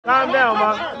Calm down,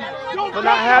 ma. For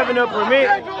not having a permit.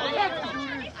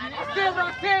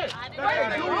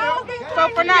 So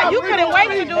for now, you couldn't wait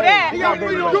to do that. You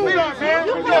couldn't wait to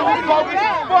do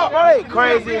that. Right,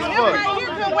 crazy as fuck. You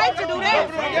couldn't wait to do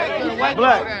that.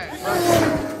 Black.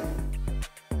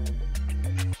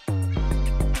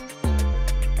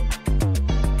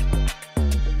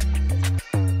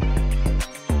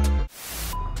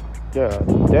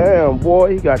 God damn,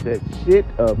 boy, he got that shit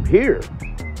up here.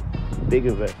 Big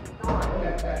investment.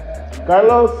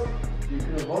 Carlos?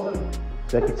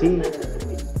 Second cheese?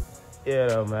 Yeah,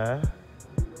 though, man.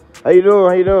 How you doing?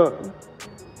 How you doing?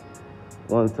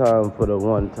 One time for the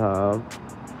one time.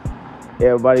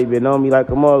 Everybody been on me like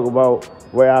a mug about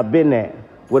where I've been at,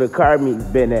 where the car meet's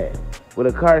been at, where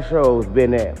the car show's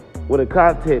been at, where the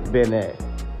content been at.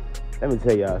 Let me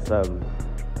tell y'all something.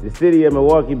 The city of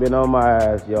Milwaukee been on my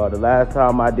ass, y'all. The last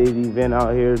time I did the event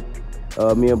out here,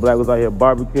 me and Black was out here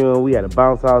barbecuing. We had a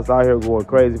bounce house out here going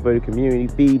crazy for the community,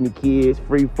 feeding the kids,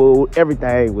 free food.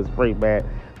 Everything was free, man.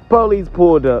 Police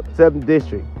pulled up, 7th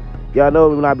District. Y'all know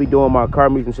when I be doing my car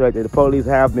meets and shit like that, the police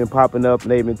have been popping up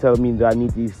and they've been telling me that I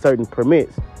need these certain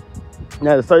permits.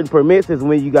 Now, the certain permits is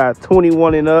when you got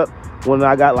 21 and up, when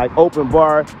I got like open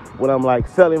bar, when I'm like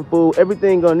selling food.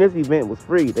 Everything on this event was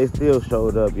free. They still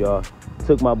showed up, y'all.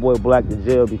 Took my boy Black to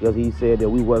jail because he said that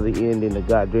we wasn't ending the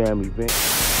goddamn event.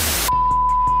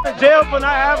 Jail for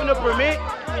not having a permit?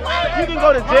 You can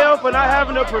go to jail for not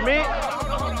having a permit?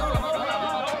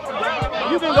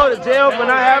 You can go to jail for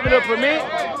not having a permit?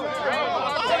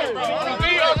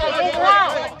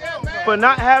 For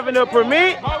not having a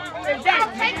permit?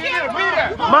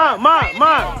 Ma,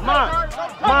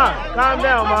 calm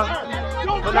down, ma.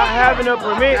 For not having a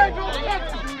permit?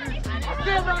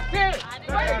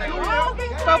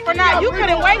 So for now, you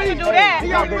couldn't wait to do that.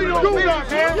 You couldn't wait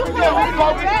to do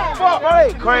that.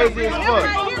 Right, crazy as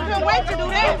fuck. You couldn't wait to do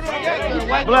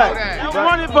that. Black, I'm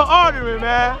running for alderman,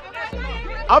 man.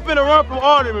 I'm finna run for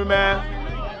alderman, man.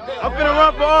 I'm finna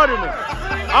run for alderman.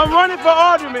 I'm running for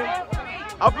alderman.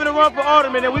 I'm finna run for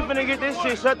alderman, and we finna get this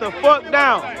shit shut the fuck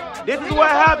down. This is what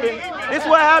happened. This is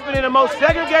what happened in the most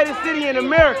segregated city in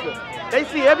America. They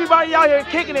see everybody out here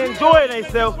kicking and enjoying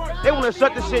themselves. They want to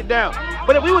shut the shit down.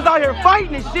 But if we was out here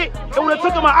fighting and shit, it would have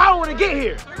took them an hour to get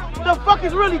here. What the fuck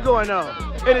is really going on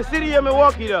in the city of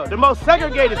Milwaukee, though? The most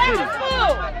segregated city.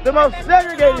 The most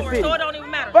segregated city. So it don't even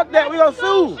matter. Fuck that, we gonna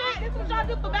sue.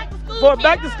 For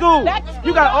back to school.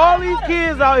 You got all these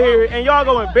kids out here and y'all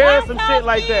go embarrass some shit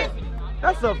like that.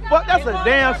 That's a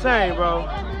damn shame, bro.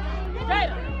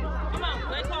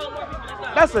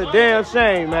 That's a damn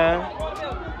shame, man.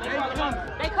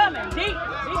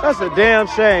 That's a damn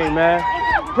shame, man.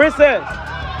 Princess,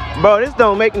 bro, this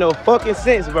don't make no fucking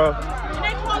sense, bro.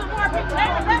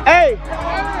 Hey,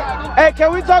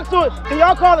 can we talk to it? Can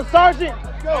y'all call the sergeant?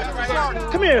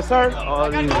 Come here, sir.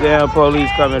 All these damn police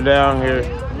coming down here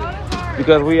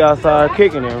because we outside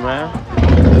kicking it, man.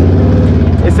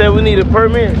 They said we need a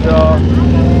permit, y'all.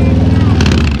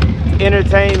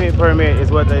 Entertainment permit is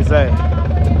what they say.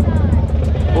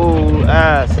 Fool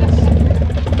asses.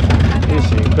 This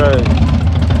shit crazy.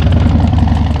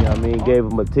 Gave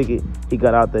him a ticket. He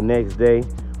got out the next day.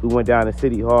 We went down to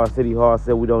City Hall. City Hall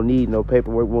said we don't need no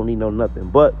paperwork, we don't need no nothing.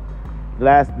 But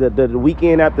the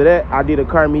weekend after that, I did a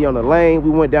car meet on the lane.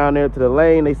 We went down there to the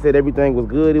lane. They said everything was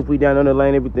good. If we down on the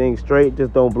lane, everything's straight.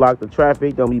 Just don't block the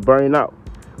traffic. Don't be burning out.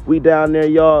 We down there,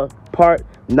 y'all, parked,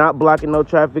 not blocking no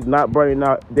traffic, not burning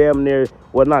out. Damn near,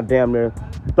 well, not damn near.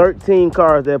 13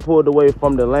 cars that pulled away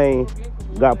from the lane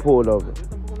got pulled over.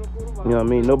 You know what I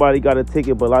mean? Nobody got a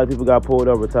ticket, but a lot of people got pulled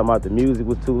over talking about the music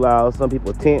was too loud. Some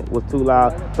people tent was too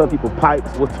loud. Some people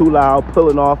pipes was too loud,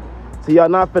 pulling off. So y'all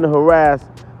not finna harass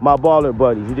my baller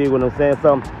buddies. You dig what I'm saying?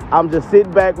 So I'm just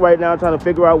sitting back right now trying to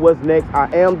figure out what's next. I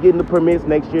am getting the permits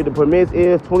next year. The permits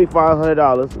is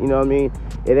 $2,500. You know what I mean?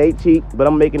 It ain't cheap, but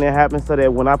I'm making it happen so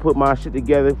that when I put my shit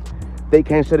together, they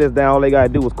can't shut us down. All they gotta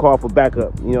do is call for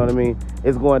backup. You know what I mean?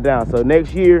 It's going down. So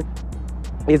next year,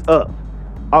 it's up.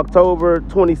 October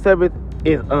 27th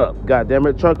is up. God damn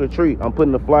it, trunk or treat. I'm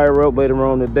putting the flyer up later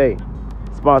on today.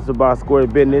 Sponsored by Square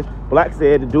Business. Black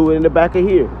said to do it in the back of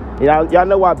here. Y'all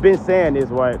know I've been saying this,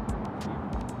 right?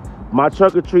 My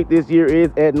trunk or treat this year is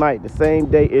at night. The same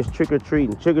day as trick or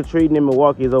treating. Trick or treating in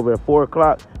Milwaukee is over at 4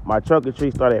 o'clock. My trunk or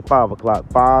treat start at 5 o'clock,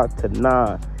 5 to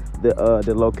 9.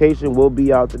 The location will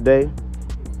be out today.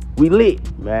 We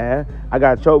lit, man. I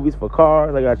got trophies for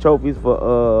cars. I got trophies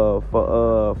for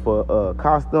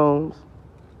costumes.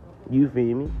 You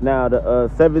feel me? Now the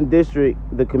 7th District,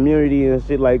 the community and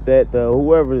shit like that,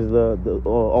 whoever's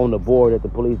on the board at the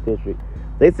police district,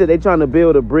 They said they trying to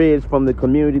build a bridge from the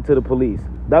community to the police.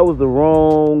 That was the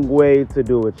wrong way to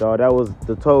do it, y'all. That was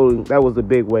the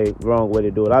big way, wrong way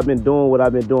to do it. I've been doing what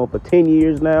I've been doing for 10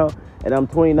 years now, and I'm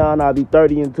 29. I'll be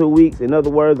 30 in 2 weeks. In other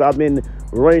words, I've been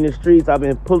running the streets. I've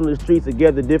been pulling the streets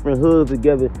together, different hoods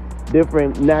together,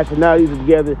 different nationalities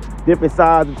together, different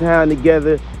sides of town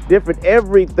together, different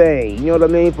everything. You know what I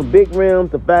mean? From big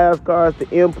rims to fast cars to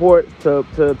imports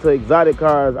to exotic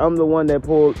cars. I'm the one that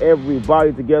pulled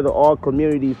everybody together, all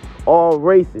communities, all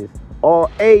races,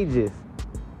 all ages,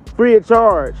 free of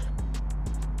charge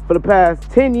for the past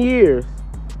 10 years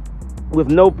with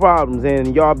no problems.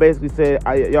 And y'all basically said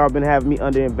y'all been having me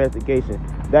under investigation.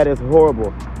 That is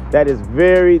horrible. That's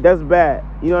bad.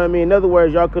 You know what I mean? In other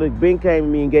words, y'all could have been came to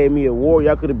me and gave me a war.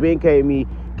 Y'all could have been came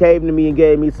to me and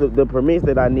gave me the permits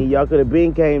that I need. Y'all could have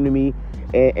been came to me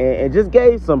and just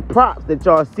gave some props that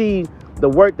y'all see the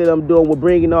work that I'm doing with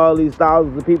bringing all these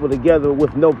thousands of people together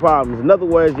with no problems. In other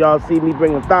words, y'all see me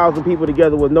bringing 1,000 people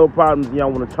together with no problems, and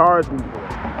y'all want to charge me for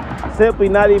it. Simply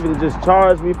not even just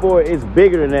charge me for it. It's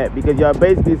bigger than that, because y'all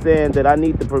basically saying that I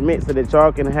need the permit so that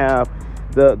y'all can have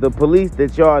the police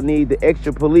that y'all need, the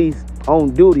extra police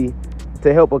on duty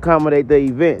to help accommodate the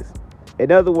events.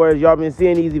 In other words, y'all been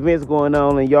seeing these events going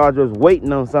on and y'all just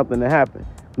waiting on something to happen.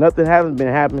 Nothing hasn't been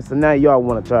happening, so now y'all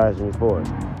want to charge me for it.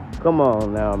 Come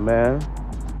on now, man.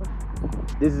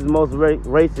 This is the most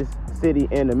racist city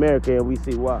in America, and we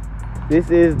see why. This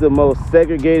is the most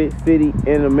segregated city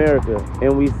in America,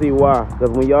 and we see why. Because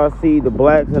when y'all see the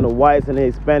blacks and the whites and the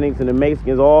Hispanics and the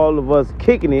Mexicans, all of us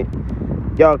kicking it,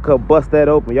 y'all could bust that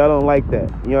open. Y'all don't like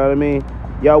that. You know what I mean?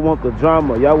 Y'all want the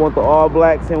drama. Y'all want the all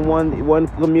blacks in one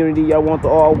community. Y'all want the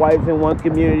all whites in one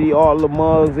community. All the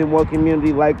mugs in one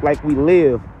community, like we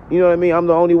live. You know what I mean? I'm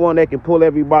the only one that can pull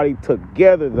everybody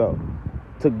together, though.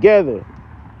 Together.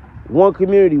 One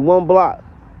community, one block,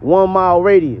 1 mile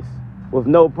radius with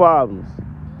no problems.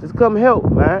 Just come help,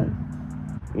 man.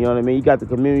 You know what I mean? You got the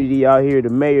community out here, the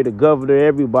mayor, the governor,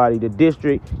 everybody, the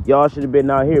district. Y'all should have been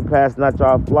out here passing out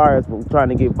y'all flyers trying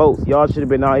to get votes. Y'all should have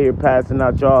been out here passing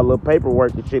out y'all little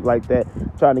paperwork and shit like that,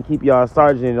 trying to keep y'all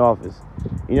sergeant in office.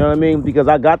 You know what I mean? Because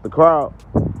I got the crowd.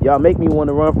 Y'all make me want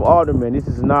to run for alderman. This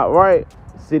is not right.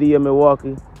 City of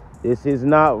Milwaukee. This is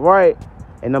not right.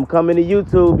 And I'm coming to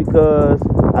YouTube because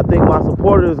I think my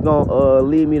supporters gonna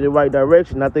lead me the right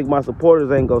direction. I think my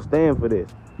supporters ain't gonna stand for this.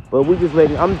 But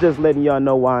I'm just letting y'all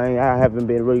know why I haven't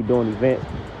been really doing events.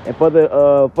 And for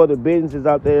the businesses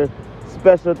out there,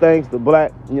 special thanks to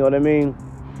Black. You know what I mean?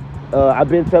 I've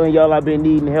been telling y'all I've been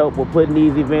needing help with putting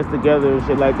these events together and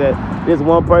shit like that. There's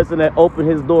one person that opened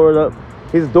his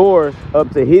doors up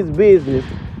to his business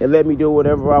and let me do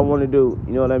whatever I want to do.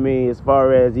 You know what I mean? As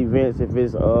far as events, if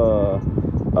it's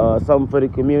something for the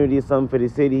community, something for the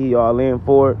city, he all in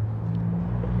for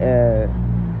it.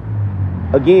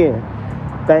 Again,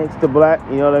 thanks to Black,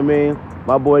 you know what I mean?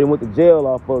 My boy went to jail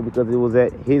off of it because it was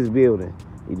at his building.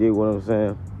 You dig what I'm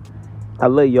saying? I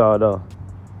love y'all though.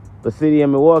 But city of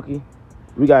Milwaukee,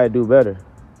 we gotta do better.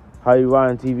 How You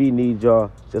Riding TV needs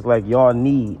y'all, just like y'all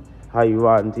need How You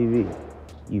Riding TV.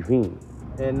 You feel me?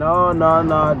 And no,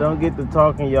 don't get to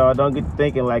talking, y'all. Don't get to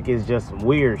thinking like it's just some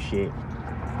weird shit.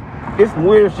 It's some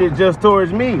weird shit just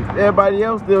towards me. Everybody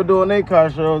else still doing their car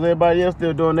shows. Everybody else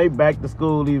still doing their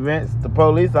back-to-school events. The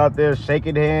police out there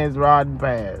shaking hands, riding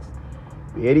past.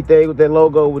 Anything with that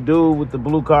logo would do with the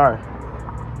blue car.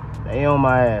 They on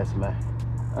my ass, man.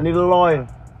 I need a lawyer.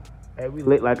 Hey, we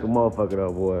lit like a motherfucker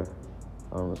though, boy.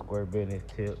 On the square business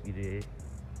tip, you dig?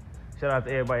 Shout out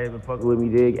to everybody that's been fucking with me,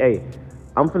 dig? Hey,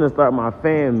 I'm finna start my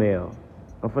fan mail.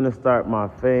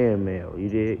 You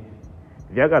dig?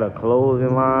 If y'all got a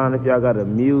clothing line, if y'all got a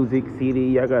music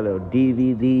CD, y'all got a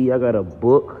DVD, y'all got a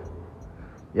book,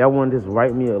 y'all want to just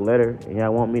write me a letter and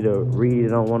y'all want me to read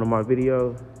it on one of my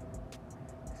videos,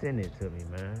 send it to me,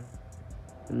 man.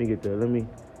 Let me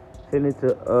send it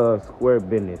to Square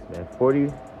Business, man. 40.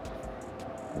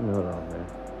 Hold on, man.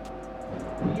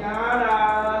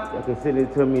 Y'all can send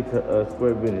it to me to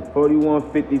Square Business,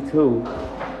 4152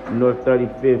 North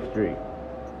 35th Street,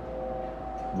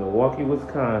 Milwaukee,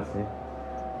 Wisconsin.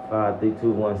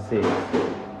 53216.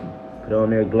 Put on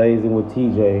there Glazing with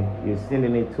TJ. You're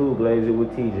sending it to Glazing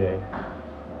with TJ.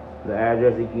 The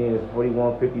address again is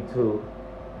 4152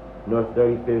 North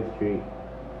 35th Street,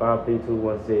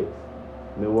 53216,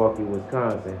 Milwaukee,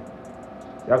 Wisconsin.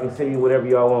 Y'all can send me whatever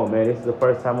y'all want, man. This is the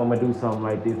first time I'm gonna do something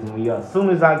like this. And as soon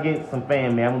as I get some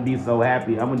fan, man, I'm gonna be so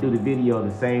happy. I'm gonna do the video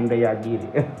the same day I get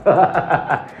it.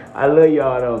 I love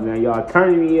y'all though, man. Y'all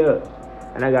turning me up.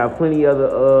 And I got plenty other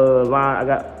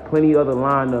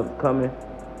lineups coming.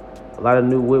 A lot of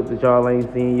new whips that y'all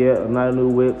ain't seen yet. A lot of new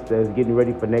whips that's getting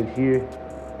ready for next year.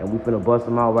 And we finna bust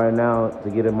them out right now to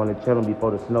get them on the channel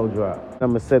before the snow drop.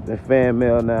 I'm accepting fan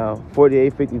mail now.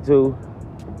 4852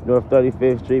 North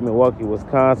 35th Street, Milwaukee,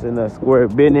 Wisconsin. A square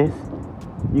business.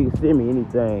 You can send me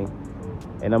anything,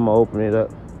 and I'm gonna open it up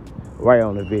right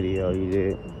on the video. You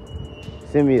did.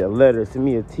 Send me a letter. Send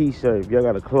me a T-shirt. If y'all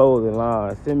got a clothing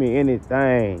line, send me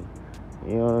anything.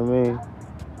 You know what I mean?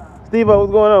 Steve-O,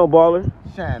 what's going on, baller?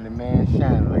 Shining, man.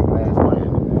 Shining like glass wine.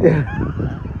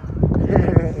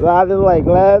 Sliding like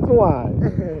glass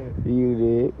wine. You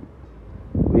did.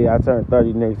 Yeah, I turned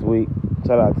 30 next week.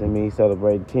 Shout out to me.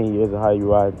 Celebrating 10 years of How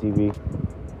You Riding TV.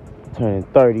 Turning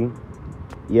 30.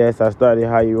 Yes, I started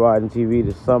How You Riding TV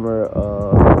this summer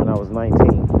when I was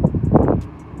 19.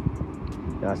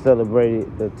 And I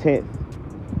celebrated the 10th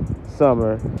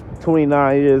summer,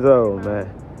 29 years old, man.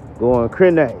 Going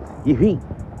Crinax. Yee-hee.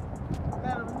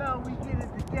 Let them know we get it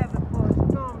together for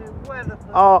stormy weather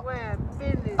for square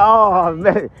business. Oh,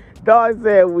 man. Dog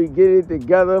said we get it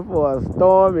together for a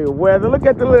stormy weather. Look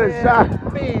at the little shot.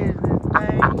 Business,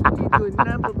 man. We doing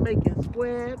nothing but making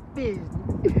square business.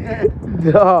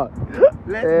 Dog. Let's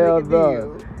make a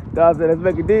deal. Dog said, let's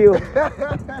make a deal.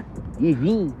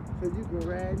 Yee-hee. So you can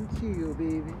ride and chill,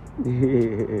 baby.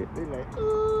 Yeah. They like,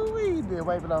 ooh, we been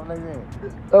wiping off like that.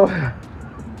 Oh.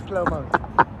 Slow motion.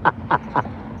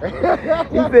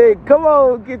 He said, come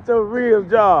on, get your real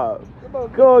job.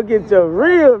 Come on, get your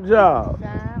real job.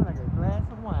 Shine like a glass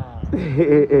of wine.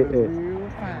 Real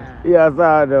fine. Yeah, I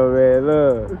saw it though, man.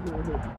 Look.